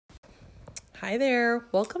Hi there.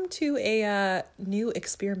 Welcome to a new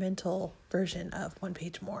experimental version of One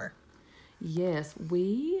Page More. Yes,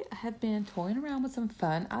 we have been toying around with some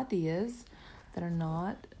fun ideas that are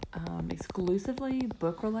not exclusively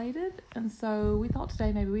book related. And so we thought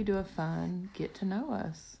today maybe we do a fun get to know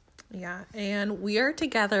us. Yeah, and we are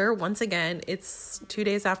together once again. It's 2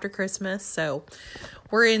 days after Christmas, so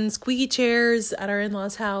we're in squeaky chairs at our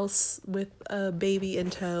in-laws' house with a baby in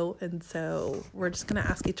tow, and so we're just going to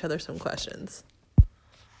ask each other some questions.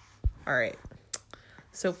 All right.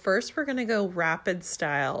 So first we're going to go rapid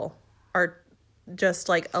style, or just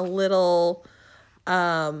like a little,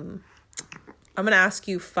 I'm going to ask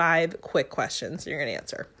you 5 quick questions you're going to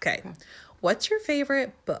answer. Okay. What's your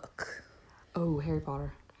favorite book? Oh, Harry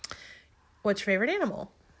Potter. What's your favorite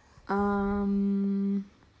animal? A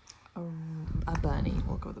bunny.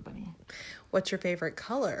 We'll go with a bunny. What's your favorite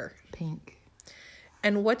color? Pink.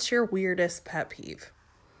 And what's your weirdest pet peeve?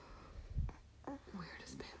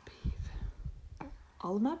 Weirdest pet peeve.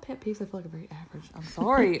 All of my pet peeves I feel like are very average. I'm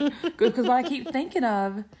sorry. Because what I keep thinking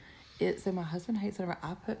of is, so my husband hates whenever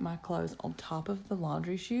I put my clothes on top of the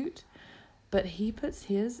laundry chute, but he puts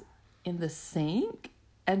his in the sink,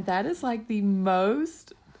 and that is like the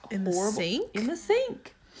most In the horrible. sink? In the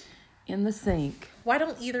sink. In the sink. Why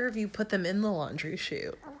don't either of you put them in the laundry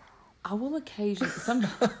chute? I will occasionally,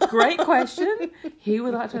 great question. He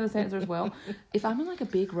would like to know this answer as well. If I'm in like a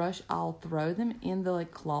big rush, I'll throw them in the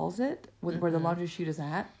like closet where the laundry chute is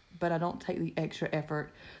at, but I don't take the extra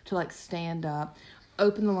effort to like stand up,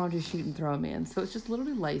 open the laundry chute and throw them in. So it's just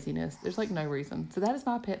literally laziness. There's like no reason. So that is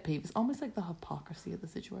my pet peeve. It's almost like the hypocrisy of the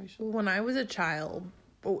situation. When I was a child,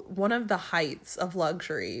 one of the heights of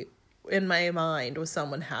luxury in my mind was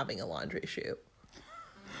someone having a laundry chute.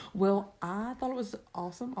 Well, I thought it was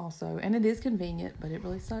awesome also. And it is convenient, but it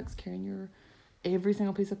really sucks carrying your every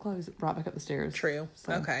single piece of clothes right back up the stairs. True.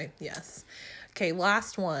 So. Okay. Yes. Okay.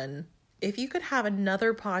 Last one. If you could have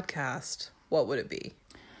another podcast, what would it be?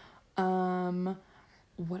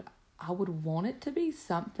 What I would want it to be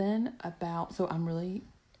something about, so I'm really,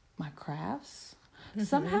 my crafts. Mm-hmm.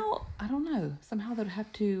 Somehow, I don't know, somehow they'd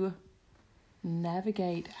have to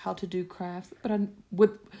navigate how to do crafts,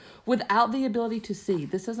 but without the ability to see.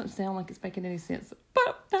 This doesn't sound like it's making any sense,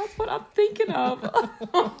 but that's what I'm thinking of.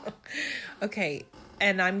 Okay,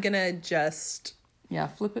 and I'm gonna just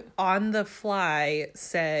flip it on the fly.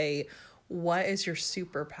 Say, what is your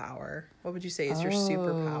superpower? What would you say is your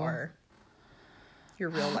superpower? Your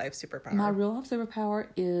real life superpower. My real life superpower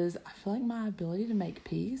is, I feel like, my ability to make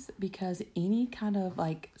peace, because any kind of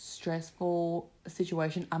like stressful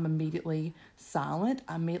situation, I'm immediately silent.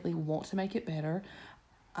 I immediately want to make it better.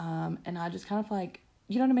 And I just kind of like,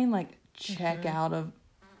 you know what I mean? Like check out of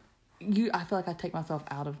you. I feel like I take myself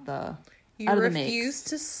out of the, out of the mix. You refuse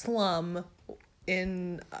to slum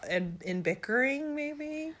in bickering,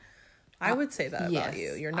 maybe? I would say that about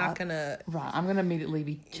you. You're not gonna... Right. I'm gonna immediately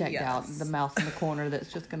be checked out. The mouse in the corner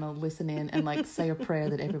that's just gonna listen in and like say a prayer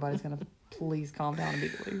that everybody's gonna please calm down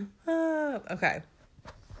immediately. Okay.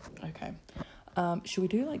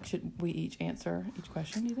 Should we each answer each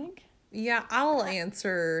question, do you think? Yeah, I'll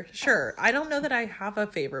answer. Sure. I don't know that I have a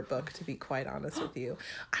favorite book, to be quite honest with you.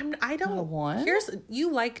 I don't... Not one?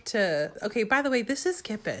 You like to... Okay, by the way, this is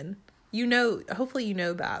Kippen. You know, hopefully you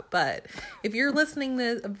know that, but if you're listening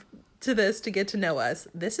to this to get to know us,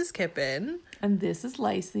 this is Kippen. And this is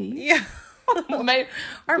Lacey. Yeah.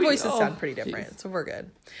 Our voices sound pretty different, so we're good.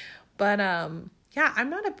 But, yeah, I'm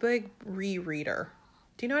not a big rereader.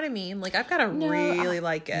 Do you know what I mean? Like, I've got to really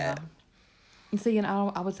like it. Yeah. See, and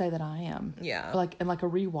I would say that I am. Yeah. Like a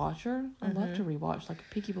rewatcher. I love to rewatch, like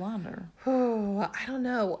a Peaky Blinder. Oh, I don't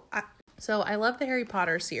know. So I love the Harry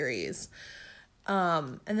Potter series.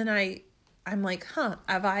 And then I'm like, have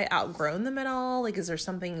I outgrown them at all? Like, is there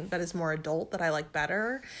something that is more adult that I like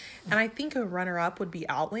better? And I think a runner-up would be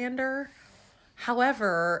Outlander.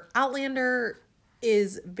 However, Outlander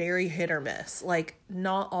is very hit or miss. Like,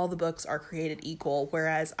 not all the books are created equal,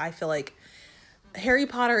 whereas I feel like Harry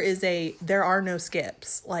Potter is there are no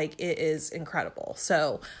skips. Like, it is incredible.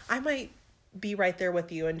 So I might be right there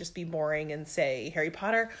with you and just be boring and say Harry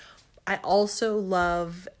Potter. I also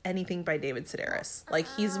love anything by David Sedaris. Like,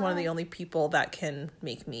 he's one of the only people that can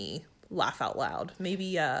make me laugh out loud.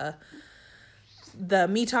 Maybe the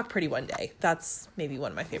Me Talk Pretty One Day. That's maybe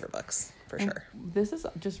one of my favorite books, for sure. This is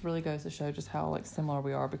just really goes to show just how like similar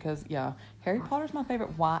we are, because Harry Potter's my favorite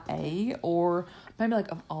YA, or maybe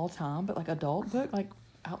like of all time, but like adult book, like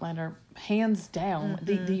Outlander, hands down.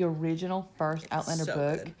 The original first Outlander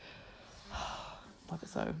book. Good. Love it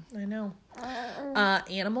so. I know.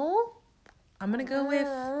 Animal, I'm gonna go with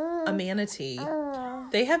a manatee.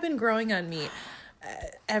 They have been growing on me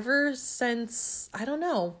ever since, I don't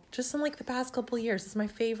know, just in like the past couple of years, it's my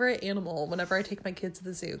favorite animal. Whenever I take my kids to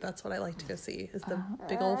the zoo, that's what I like to go see, is the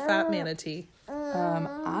big old fat manatee.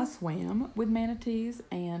 I swam with manatees,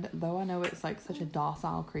 and though I know it's like such a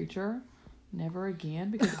docile creature, never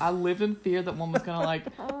again, because I lived in fear that one was gonna like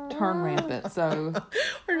turn rampant. So,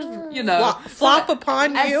 Or just you know, flop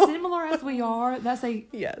upon as you. similar as we are, that's a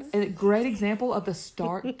great example of the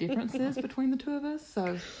stark differences between the two of us.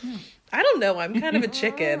 So, yeah. I don't know. I'm kind of a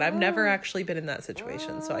chicken. I've never actually been in that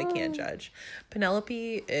situation, so I can't judge.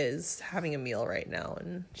 Penelope is having a meal right now,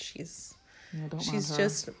 and she's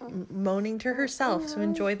just moaning to herself to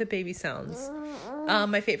enjoy the baby sounds.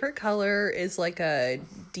 My favorite color is like a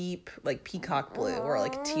deep, like peacock blue or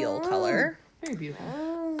like teal color. Very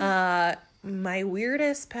beautiful. My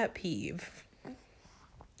weirdest pet peeve,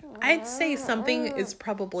 I'd say something is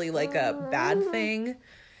probably like a bad thing,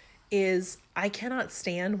 is I cannot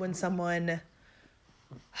stand when someone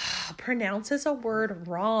pronounces a word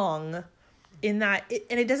wrong in that,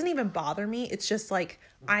 and it doesn't even bother me. It's just like,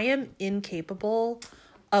 I am incapable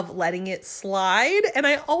of letting it slide. And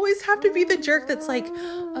I always have to be the jerk that's like,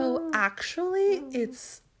 oh, actually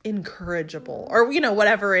it's incorrigible, or, you know,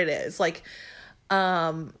 whatever it is. Like,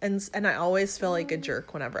 and I always feel like a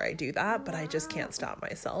jerk whenever I do that, but I just can't stop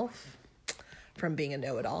myself from being a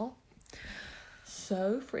know-it-all.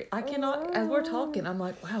 So free. I cannot, as we're talking, I'm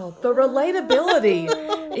like, wow, the relatability.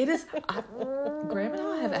 It is, Graham and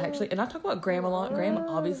I have actually, and I talk about Graham a lot. Graham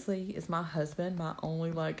obviously is my husband, my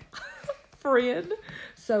only like friend.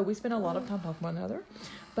 So we spend a lot of time talking about one another.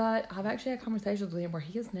 But I've actually had conversations with him where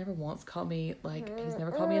he has never once called me, like, he's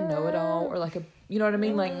never called me a know-it-all or like a, you know what I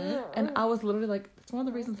mean? Like, and I was literally like, it's one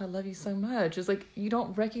of the reasons I love you so much. It's like, you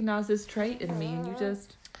don't recognize this trait in me and you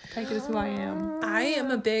just take it as who I am. I am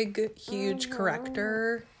a big, huge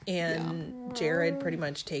corrector, and Jared pretty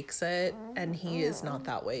much takes it, and he is not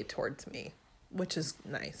that way towards me, which is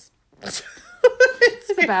nice. It's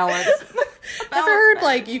a balance. Ever heard,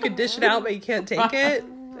 like, you can dish it out, but you can't take it?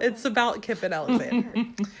 It's about Kip and Alexander.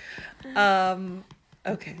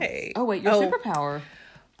 Okay. Oh, wait, your superpower.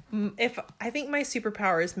 I think my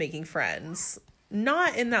superpower is making friends.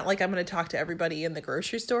 Not in that, like, I'm going to talk to everybody in the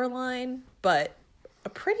grocery store line, but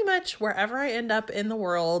pretty much wherever I end up in the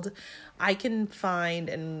world, I can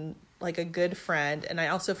find like a good friend. And I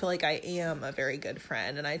also feel like I am a very good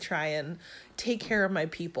friend, and I try and take care of my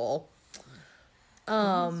people.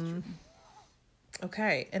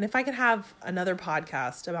 Okay. And if I could have another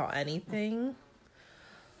podcast about anything,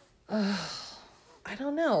 I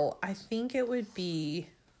don't know. I think it would be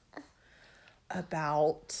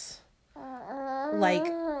about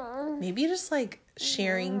like maybe just like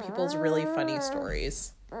sharing people's really funny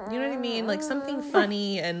stories. You know what I mean? Like something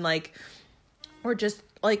funny, and like, or just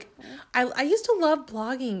like, I used to love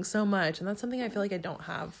blogging so much, and that's something I feel like I don't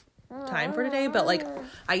have time for today, but like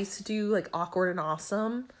I used to do like Awkward and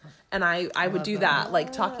Awesome, and I would do that,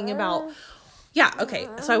 like talking about, okay,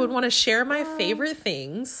 so I would want to share my favorite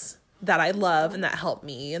things that I love and that help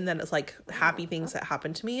me, and then it's like happy things that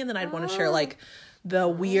happen to me, and then I'd want to share like the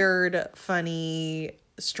weird, funny,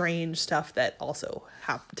 strange stuff that also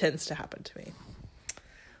tends to happen to me.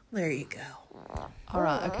 There you go. All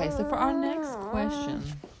right, okay, so for our next question,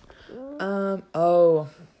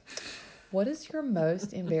 what is your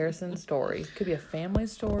most embarrassing story? Could be a family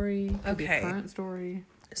story, could be a current story.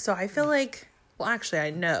 So I feel like, well, actually,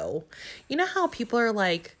 I know. You know how people are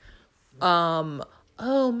like,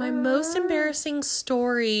 oh, my most embarrassing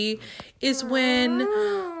story is when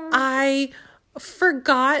I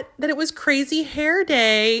forgot that it was Crazy Hair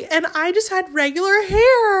Day and I just had regular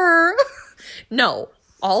hair. No,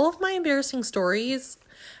 all of my embarrassing stories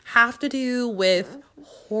have to do with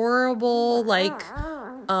horrible, like,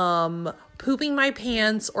 pooping my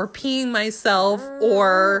pants or peeing myself,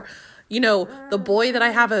 or, you know, the boy that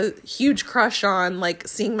I have a huge crush on, like,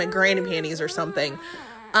 seeing my granny panties or something.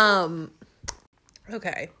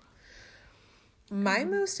 Okay. My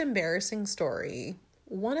most embarrassing story,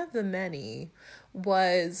 one of the many,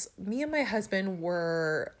 was me and my husband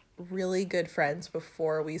were really good friends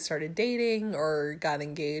before we started dating or got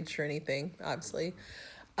engaged or anything, obviously.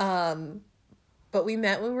 But we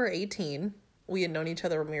met when we were 18. We had known each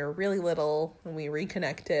other when we were really little, and we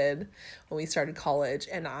reconnected when we started college,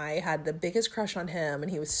 and I had the biggest crush on him,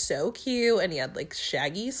 and he was so cute, and he had like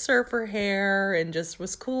shaggy surfer hair and just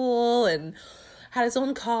was cool and had his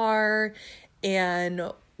own car.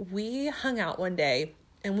 And we hung out one day,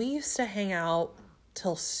 and we used to hang out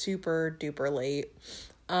till super duper late.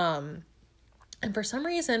 And for some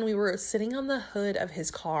reason we were sitting on the hood of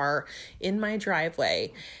his car in my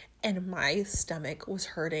driveway, and my stomach was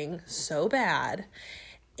hurting so bad.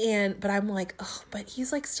 But I'm like, oh, but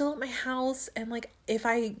he's like still at my house. And like, if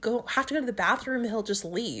I have to go to the bathroom, he'll just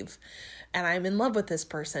leave. And I'm in love with this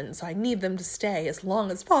person. So I need them to stay as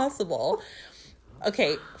long as possible.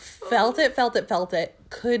 Okay. Felt it.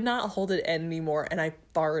 Could not hold it in anymore. And I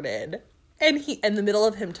farted. And he, in the middle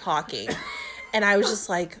of him talking. And I was just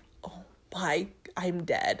like, oh my, I'm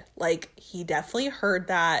dead. Like, he definitely heard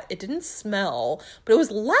that. It didn't smell, but it was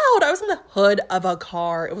loud. I was in the hood of a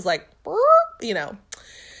car. It was like, burp, you know.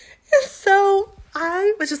 And so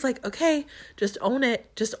I was just like, okay, just own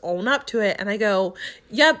it. Just own up to it. And I go,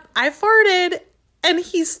 yep, I farted. And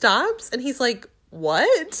he stops and he's like,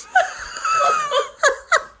 what?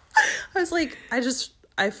 I was like, I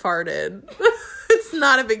farted. It's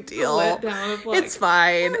not a big deal. It's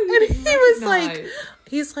fine. And he was like,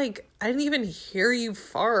 he's like, I didn't even hear you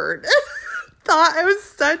fart. Thought I was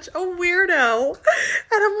such a weirdo.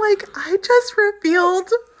 And I'm like, I just revealed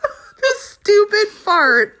this stupid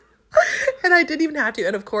fart. And I didn't even have to.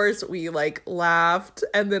 And of course we like laughed.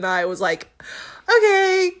 And then I was like,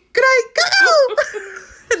 okay, good night, go.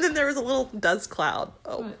 And then there was a little dust cloud.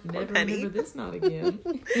 Oh, poor Penny. Remember this not again.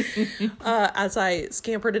 As I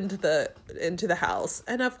scampered into the house.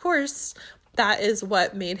 And of course, that is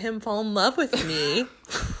what made him fall in love with me.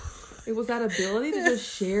 It was that ability to just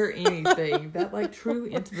share anything. That like true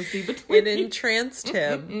intimacy between It entranced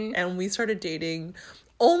him. And we started dating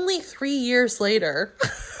only 3 years later.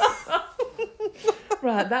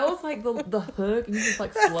 Right, that was like the hook, and you just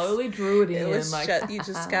like slowly drew it in. It was like you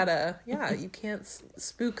just gotta, you can't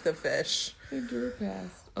spook the fish. It drew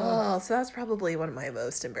past. Oh, so that's probably one of my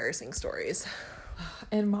most embarrassing stories.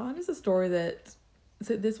 And mine is a story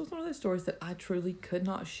this was one of those stories that I truly could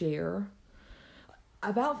not share.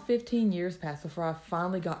 About 15 years passed before I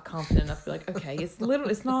finally got confident enough to be like, okay, it's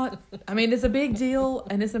not, I mean, it's a big deal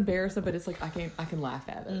and it's embarrassing, but it's like, I can laugh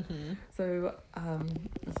at it. Mm-hmm. So,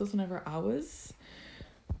 this was whenever I was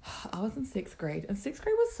in 6th grade, and 6th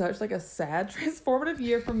grade was such like a sad, transformative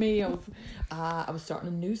year for me. I was starting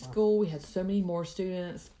a new school. We had so many more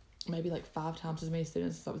students, maybe like 5 times as many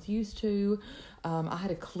students as I was used to. I had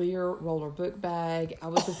a clear roller book bag. I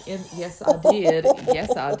was just yes, I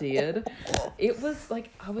did. It was like,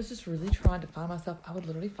 I was just really trying to find myself. I would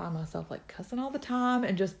literally find myself like cussing all the time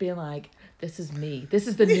and just being like, this is me. This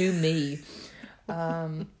is the new me.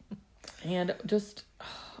 And just,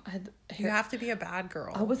 You have to be a bad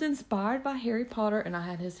girl. I was inspired by Harry Potter, and I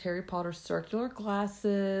had his Harry Potter circular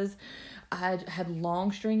glasses. I had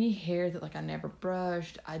long stringy hair that like I never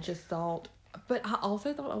brushed. I just thought, but I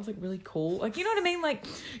also thought I was like really cool. Like, you know what I mean? Like,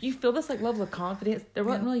 you feel this like level of confidence. There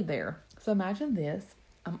wasn't really there. So imagine this.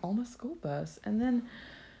 I'm on a school bus, and then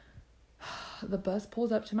the bus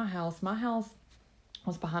pulls up to my house. My house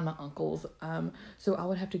was behind my uncle's, so I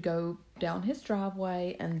would have to go down his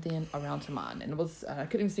driveway and then around to mine. And it was I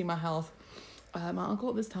couldn't even see my house. My uncle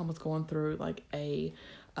at this time was going through like a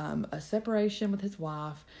separation with his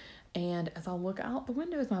wife, and as I look out the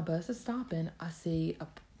window as my bus is stopping, I see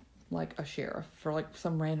a sheriff for like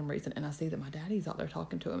some random reason, and I see that my daddy's out there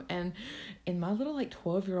talking to him. And in my little like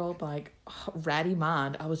 12-year-old like ratty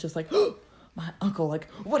mind, I was just like, oh, my uncle, like,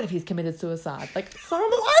 what if he's committed suicide? Like,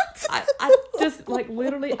 what? I just like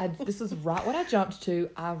literally, this is right what I jumped to.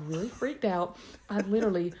 I really freaked out. I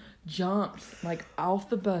literally jumped like off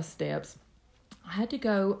the bus steps. I had to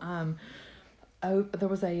go. There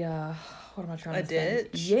was a what am I trying to say? A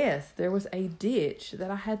ditch? Yes, there was a ditch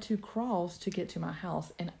that I had to cross to get to my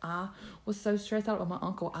house, and I was so stressed out with my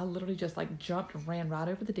uncle. I literally just like jumped and ran right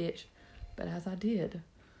over the ditch. But as I did,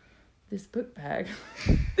 this book bag,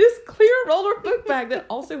 this clear roller book bag that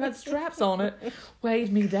also had straps on it,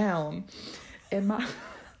 weighed me down, and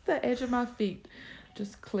the edge of my feet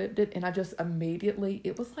just clipped it, and I just immediately,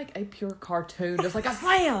 it was like a pure cartoon, just like a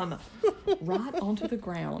slam right onto the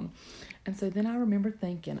ground. And so then I remember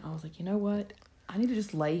thinking, I was like, you know what? I need to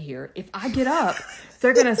just lay here. If I get up,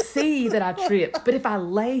 they're going to see that I tripped. But if I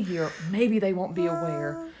lay here, maybe they won't be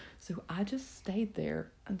aware. So I just stayed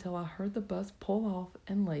there until I heard the bus pull off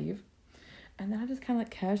and leave. And then I just kind of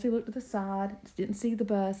like casually looked to the side, didn't see the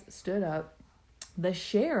bus, stood up. The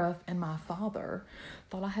sheriff and my father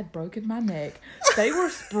thought I had broken my neck. They were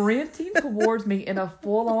sprinting towards me in a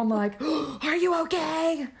full-on like, are you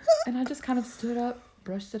okay? And I just kind of stood up,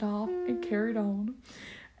 brushed it off, and carried on.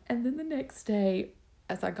 And then the next day,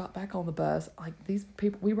 as I got back on the bus, like these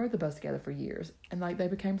people, we rode the bus together for years, and like they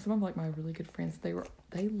became some of like my really good friends. They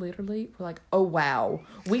literally were like, oh wow,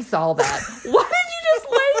 we saw that. Why did you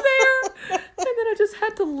just lay there? And then I just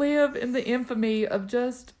had to live in the infamy of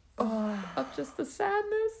just the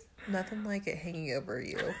sadness. Nothing like it hanging over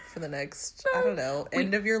you for the next, I don't know,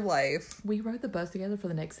 end of your life. We rode the bus together for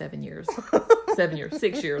the next 7 years. 7 years,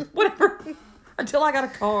 6 years, whatever. Until I got a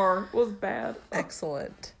car. It was bad.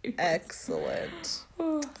 Excellent. Excellent.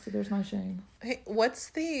 So there's my shame. Hey,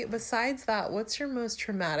 besides that, what's your most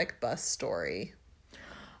traumatic bus story?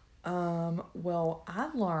 Well, I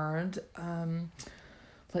learned,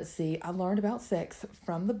 I learned about sex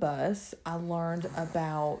from the bus. I learned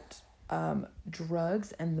about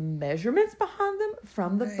drugs and the measurements behind them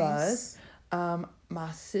from the bus.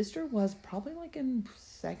 My sister was probably like in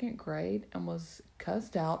 2nd grade and was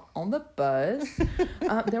cussed out on the bus.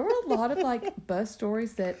 There were a lot of like bus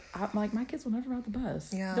stories that my kids will never ride the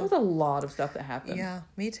bus. Yeah. There was a lot of stuff that happened. Yeah,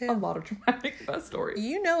 me too. A lot of traumatic bus stories.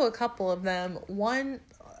 You know a couple of them. One,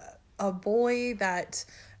 a boy that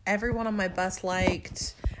everyone on my bus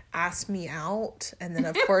liked asked me out, and then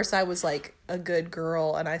of course I was like a good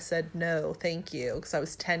girl and I said no thank you because I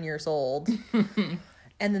was 10 years old.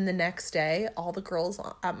 And then the next day all the girls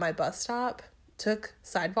at my bus stop took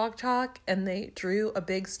sidewalk chalk and they drew a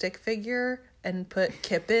big stick figure and put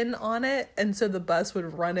Kippen on it, and so the bus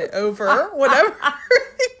would run it over whenever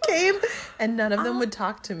it came, and none of them would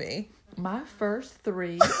talk to me. My first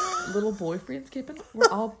 3 little boyfriends, Kippen,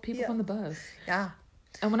 were all people from the bus. Yeah.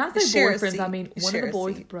 And when I say Share a boyfriends, seat. I mean one of Share the a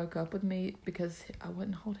boys seat. broke up with me because I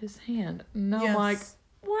wouldn't hold his hand. And I'm Yes. like,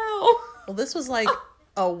 wow. Well, this was like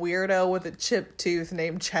a weirdo with a chipped tooth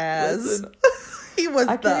named Chaz. Listen, He was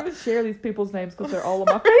I can't even share these people's names because they're all on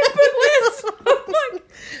my Facebook list. I'm like,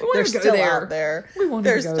 we won't they're even go still there. out there. We won't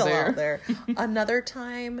They're even go still there. out there. Another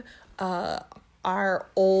time, our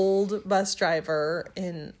old bus driver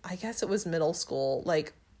in, I guess it was middle school,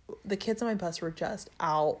 like the kids on my bus were just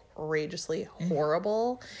outrageously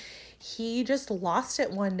horrible. He just lost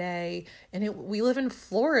it one day, and we live in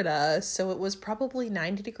Florida, so it was probably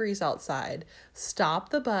 90 degrees outside.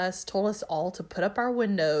 Stopped the bus, told us all to put up our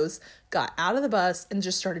windows, got out of the bus, and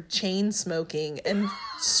just started chain smoking and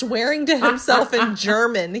swearing to himself in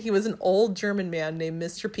German. He was an old German man named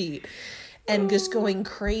Mr. Pete. And just going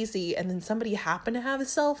crazy. And then somebody happened to have a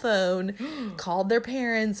cell phone, called their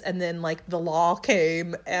parents, and then like the law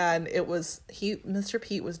came, and it was Mr.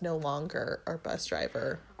 Pete was no longer our bus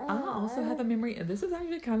driver. I also have a memory, and this is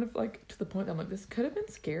actually kind of like to the point that I'm like, this could have been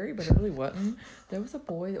scary, but it really wasn't. There was a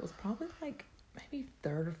boy that was probably like maybe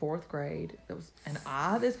 3rd or 4th grade. And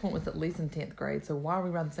I at this point was at least in 10th grade. So why are we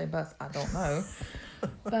riding the same bus? I don't know.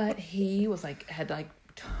 But he was like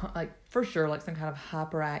like for sure like some kind of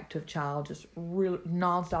hyperactive child, just really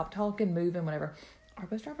nonstop talking, moving, whatever. Our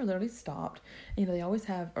bus driver literally stopped. You know, they always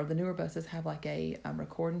have, or the newer buses have like a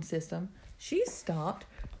recording system. She stopped,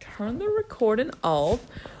 turned the recording off,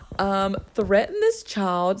 threatened this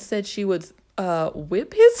child, said she would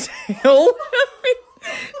whip his tail. I mean,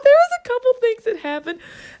 there was a couple things that happened,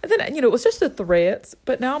 and then it was just the threats.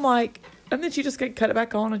 But now I'm like, and then she just cut it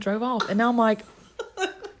back on and drove off. And now I'm like,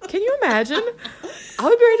 can you imagine? I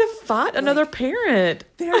would be ready to fight another parent.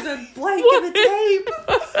 There's a blank in the tape.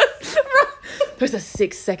 There's a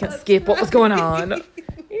 6-second skip. What was going on?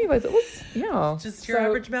 Anyways, it was, Just your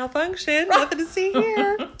average malfunction. Nothing to see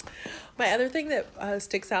here. My other thing that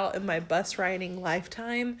sticks out in my bus riding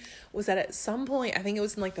lifetime was that at some point, I think it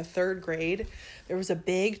was in like the 3rd grade, there was a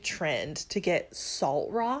big trend to get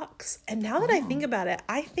salt rocks. And now that I think about it,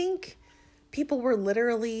 I think people were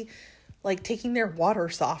literally like taking their water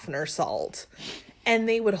softener salt, and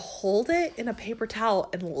they would hold it in a paper towel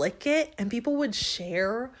and lick it, and people would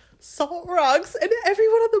share salt rocks, and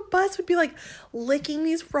everyone on the bus would be like licking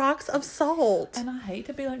these rocks of salt. And I hate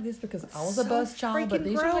to be like this because I was a So bus child, but freaking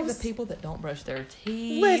these are like gross. the people that don't brush their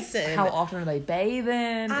teeth. Listen, how often are they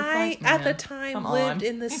bathing? It's I, like, at the man, time, come lived on.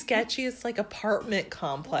 in the sketchiest, like, apartment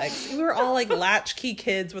complex. We were all, like, latchkey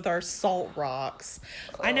kids with our salt rocks.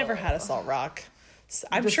 I never had a salt rock.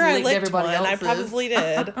 I'm Just sure I licked licked everybody one. I else's. probably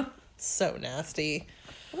did. So nasty.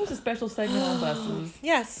 It was a special segment on buses.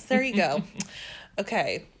 Yes, there you go.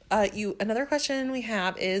 Okay. Another question we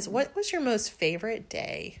have is, what was your most favorite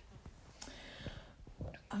day?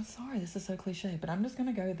 I'm sorry, this is so cliche, but I'm just going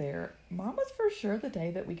to go there. Mine was for sure the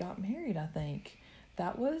day that we got married, I think.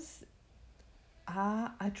 That was,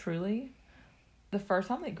 I truly, the first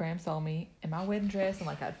time that Graham saw me in my wedding dress, and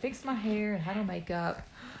like I'd fixed my hair and had on makeup,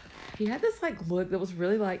 he had this like look that was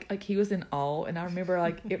really like he was in awe. And I remember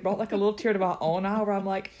like it brought like a little tear to my own eye where I'm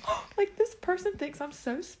like, oh, like this person thinks I'm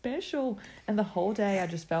so special. And the whole day I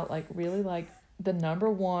just felt like really like the number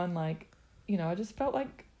one, like, I just felt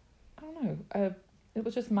like, I don't know, it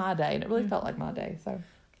was just my day, and it really felt like my day. So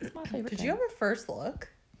it's my favorite Did day. you have a first look?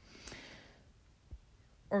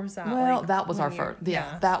 Or was that that was when our first.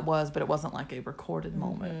 Yeah, that was, but it wasn't like a recorded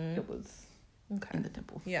moment. It was in the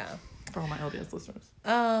temple. Yeah. For all my LDS listeners.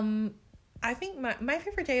 I think my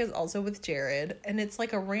favorite day is also with Jared, and it's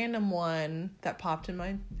like a random one that popped in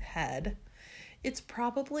my head. It's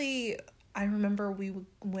probably, I remember we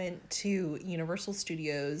went to Universal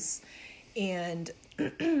Studios, and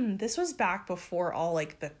this was back before all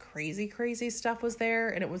like the crazy stuff was there,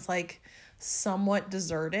 and it was like somewhat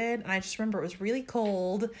deserted, and I just remember it was really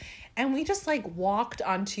cold, and we just like walked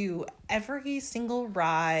onto every single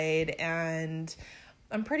ride, and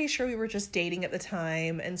I'm pretty sure we were just dating at the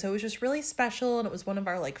time, and so it was just really special, and it was one of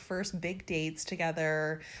our like first big dates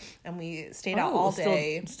together, and we stayed out all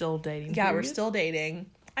day. Still dating. Yeah, period? we're still dating.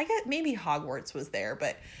 I get maybe Hogwarts was there,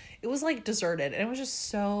 but it was like deserted, and it was just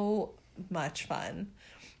so much fun.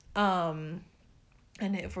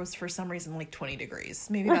 And it was for some reason like 20 degrees.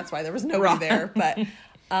 Maybe that's why there was nobody there, but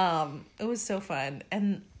it was so fun.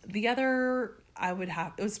 And the other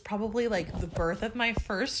it was probably like the birth of my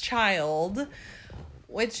first child,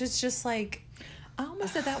 which is just like, I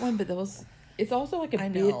almost said that one, but it's also like a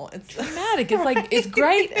it's dramatic. It's like, it's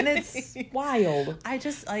great and it's wild. I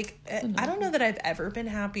just like, I don't know that I've ever been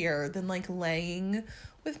happier than like laying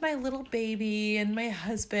with my little baby and my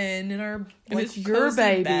husband and our And like it's your cozy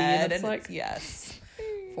baby, bed, and it's like, yes,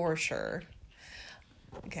 for sure.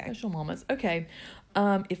 Okay. Special moments. Okay.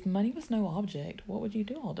 If money was no object, what would you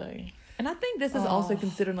do all day? And I think this is also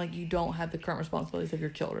considering like you don't have the current responsibilities of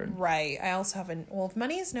your children. Right. I also have if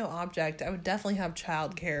money is no object, I would definitely have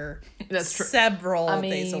childcare. That's true. Several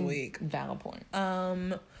days a week. Valid point.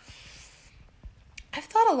 I've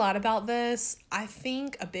thought a lot about this. I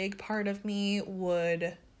think a big part of me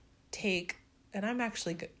would take, and I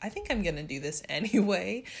think I'm going to do this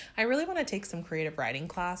anyway. I really want to take some creative writing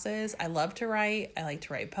classes. I love to write. I like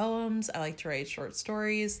to write poems. I like to write short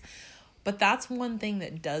stories. But that's one thing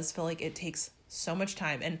that does feel like it takes so much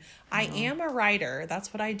time. And I am a writer.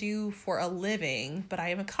 That's what I do for a living. But I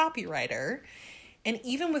am a copywriter. And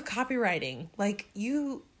even with copywriting, like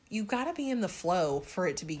you got to be in the flow for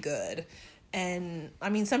it to be good. And I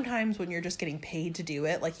mean, sometimes when you're just getting paid to do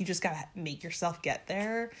it, like you just got to make yourself get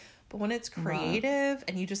there. But when it's creative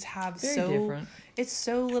and you just have different. It's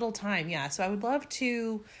so little time. Yeah. So I would love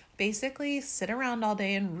to basically sit around all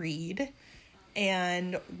day and read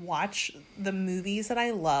and watch the movies that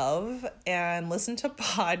I love and listen to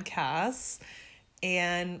podcasts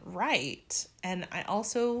and write. And I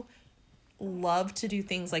also love to do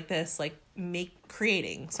things like this, like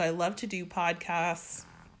creating. So I love to do podcasts,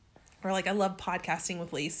 or like I love podcasting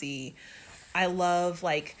with Lacey. I love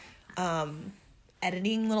like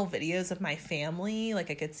editing little videos of my family. Like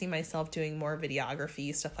I could see myself doing more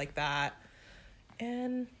videography, stuff like that.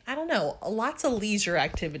 And I don't know, lots of leisure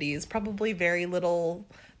activities, probably very little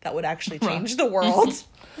that would actually change the world.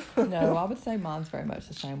 No, I would say mine's very much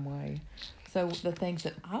the same way. So the things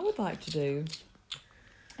that I would like to do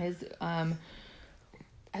is,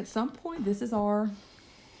 at some point, this is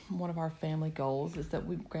one of our family goals, is that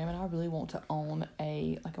Graham and I really want to own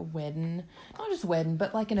a wedding, not just wedding,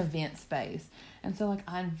 but like an event space. And so like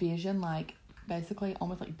I envision like basically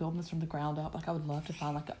almost like building this from the ground up. Like I would love to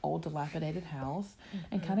find like an old dilapidated house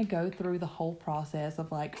and kind of go through the whole process of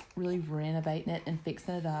like really renovating it and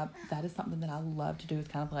fixing it up. That is something that I love to do, is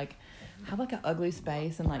kind of like have like an ugly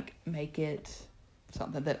space and like make it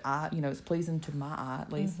something that is pleasing to my eye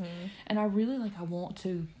at least. And I really I want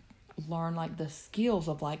to learn like the skills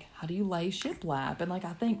of like how do you lay shiplap, and like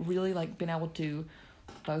I think really like being able to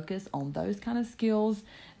focus on those kind of skills.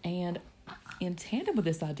 And in tandem with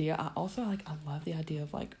this idea, I also I love the idea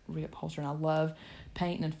of like reupholstering. I love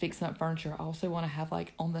painting and fixing up furniture. I also want to have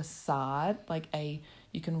like on the side like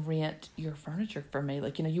you can rent your furniture for me.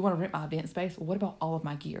 Like, you want to rent my event space. Well, what about all of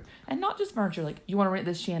my gear? And not just furniture. Like, you want to rent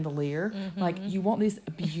this chandelier. Like, you want these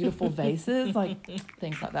beautiful vases. Like,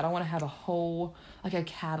 things like that. I want to have a whole, like, a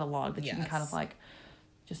catalog that you can kind of, like,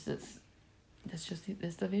 it's the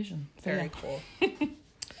vision. So, Very cool.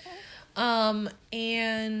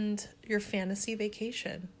 And your fantasy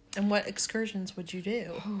vacation. And what excursions would you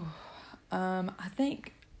do? I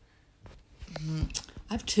think...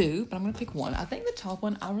 I have two, but I'm going to pick one. I think the top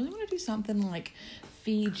one, I really want to do something like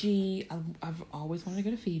Fiji. I've always wanted to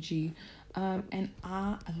go to Fiji. And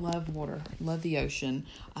I love water, love the ocean.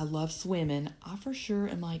 I love swimming. I for sure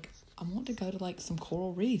am like, I want to go to like some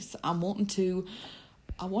coral reefs. I want to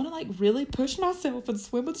like really push myself and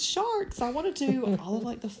swim with sharks. I want to do all of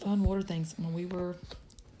like the fun water things. When we were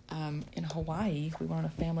in Hawaii, we went on a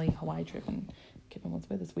family Hawaii trip, and Kevin was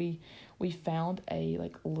with us. We found a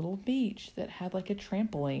like little beach that had like a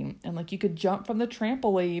trampoline, and like you could jump from the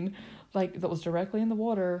trampoline like that was directly in the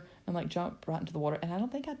water and like jump right into the water. And I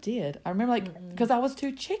don't think I did. I remember like because I was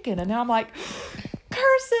too chicken, and now I'm like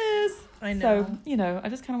curses. I know. So I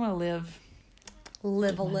just kind of want to live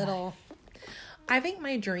a little. life. I think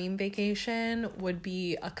my dream vacation would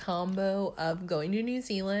be a combo of going to New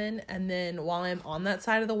Zealand and then while I'm on that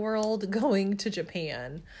side of the world, going to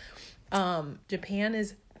Japan. Japan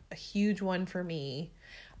is a huge one for me.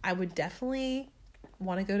 I would definitely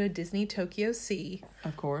want to go to Disney Tokyo Sea.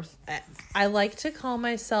 Of course. I like to call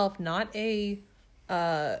myself not a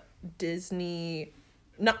Disney...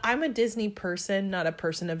 No, I'm a Disney person, not a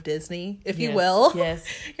person of Disney, if you will. Yes.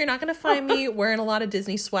 You're not going to find me wearing a lot of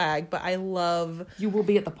Disney swag, but I love... You will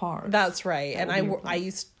be at the park. That's right. And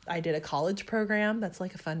I did a college program. That's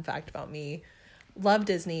like a fun fact about me. Love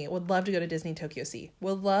Disney. Would love to go to Disney Tokyo Sea.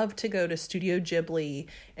 Would love to go to Studio Ghibli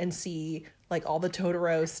and see like all the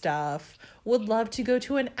Totoro stuff. Would love to go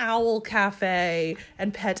to an owl cafe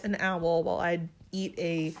and pet an owl while I eat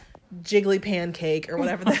a jiggly pancake or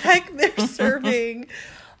whatever the heck they're serving.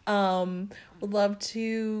 Would love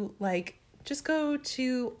to like just go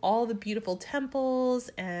to all the beautiful temples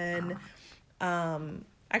and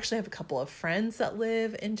actually have a couple of friends that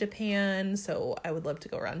live in Japan, so I would love to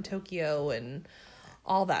go around Tokyo and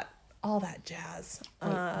all that jazz.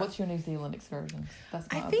 What's your New Zealand excursion?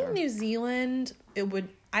 I think New Zealand,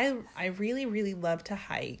 I really, really love to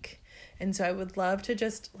hike. And so I would love to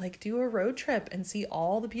just like do a road trip and see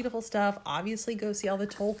all the beautiful stuff. Obviously go see all the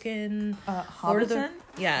Tolkien, Hobbiton?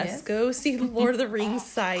 Yes, go see the Lord of the Rings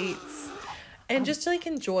sites. And just to like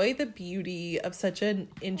enjoy the beauty of such an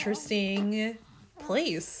interesting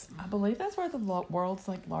place. I believe that's where the world's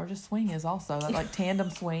like largest swing is also, that like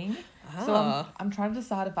tandem swing. So I'm trying to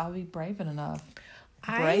decide if I would be brazen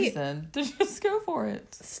to just go for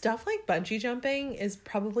it. Stuff like bungee jumping is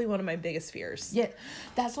probably one of my biggest fears. Yeah,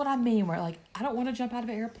 that's what I mean. Where like I don't want to jump out of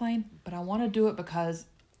an airplane, but I want to do it because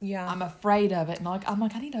I'm afraid of it, and I'm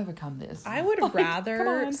like I need to overcome this. I would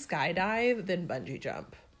rather skydive than bungee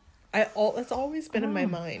jump. That's always been in my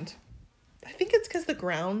mind. I think it's because the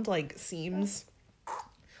ground like seems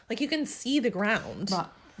like you can see the ground. Right.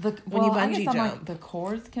 When you bungee jump. Like, the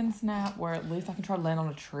cords can snap where at least I can try to land on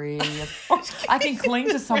a tree. I can cling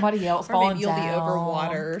to somebody else or falling maybe you'll down. be over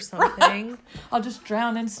water or something. I'll just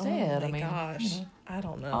drown instead. Oh my gosh. I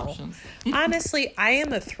don't know. Options. Honestly, I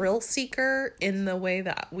am a thrill seeker in the way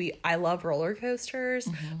that I love roller coasters,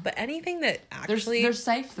 but anything that actually... There's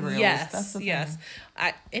safe thrills. Yes, that's the yes.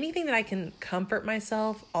 thing. Anything that I can comfort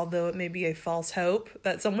myself, although it may be a false hope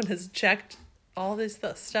that someone has checked all this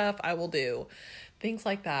stuff, I will do. Things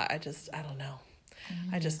like that, I don't know.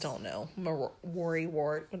 I just don't know. I'm a worry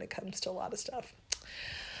wart when it comes to a lot of stuff.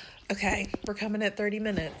 Okay, we're coming at 30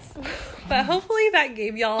 minutes. But hopefully that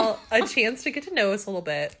gave y'all a chance to get to know us a little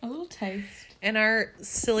bit. A little taste. In our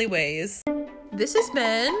silly ways. This has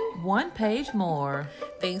been One Page More.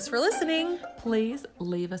 Thanks for listening. Please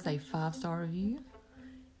leave us a 5-star review.